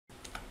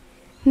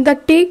The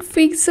Tech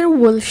Fixr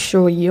will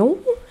show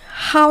you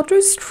how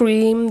to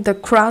stream the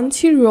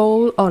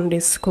Crunchyroll on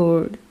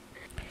Discord.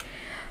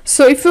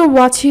 So if you're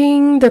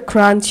watching the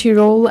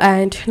Crunchyroll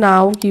and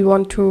now you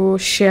want to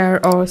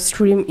share or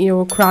stream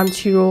your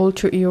Crunchyroll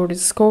to your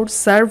Discord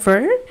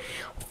server,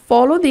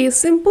 follow these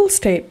simple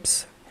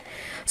steps.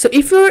 So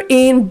if you're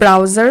in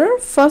browser,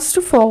 first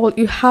of all,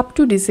 you have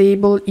to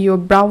disable your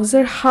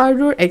browser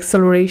hardware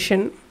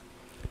acceleration.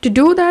 To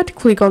do that,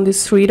 click on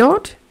this three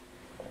dot,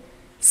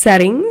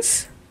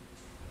 settings.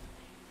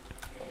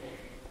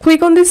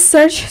 Click on this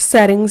search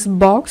settings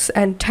box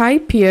and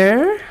type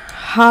here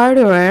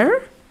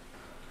hardware,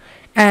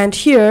 and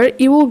here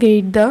you will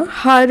get the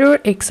hardware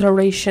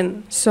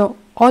acceleration. So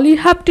all you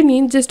have to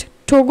need, just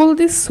toggle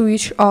this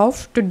switch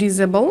off to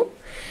disable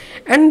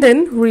and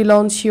then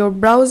relaunch your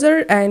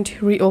browser and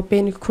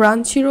reopen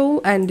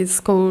Crunchyroll and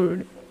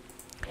Discord.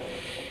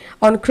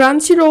 On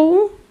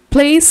Crunchyroll,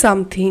 play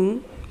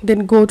something,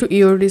 then go to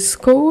your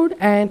Discord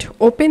and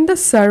open the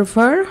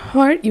server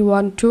where you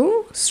want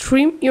to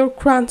stream your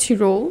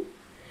Crunchyroll.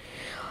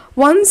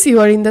 Once you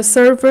are in the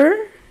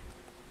server,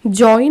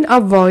 join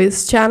a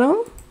voice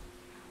channel.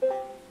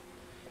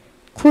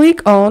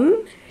 Click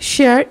on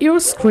share your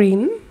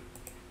screen.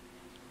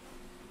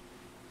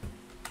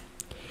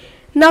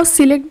 Now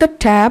select the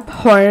tab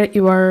where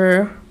you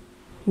are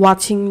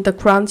watching the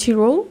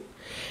Crunchyroll,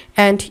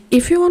 and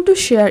if you want to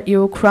share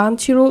your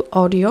Crunchyroll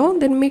audio,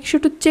 then make sure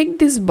to check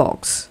this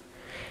box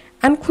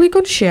and click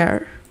on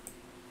share,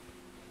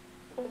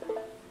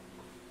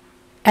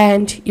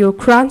 and your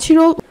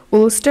Crunchyroll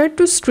will start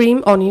to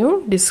stream on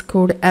your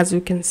Discord, as you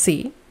can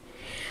see.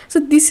 So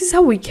this is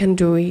how we can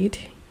do it.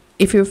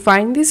 If you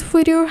find this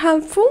video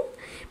helpful,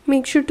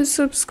 make sure to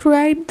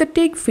subscribe the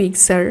Tech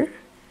Fixr.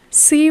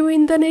 See you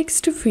in the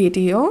next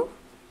video.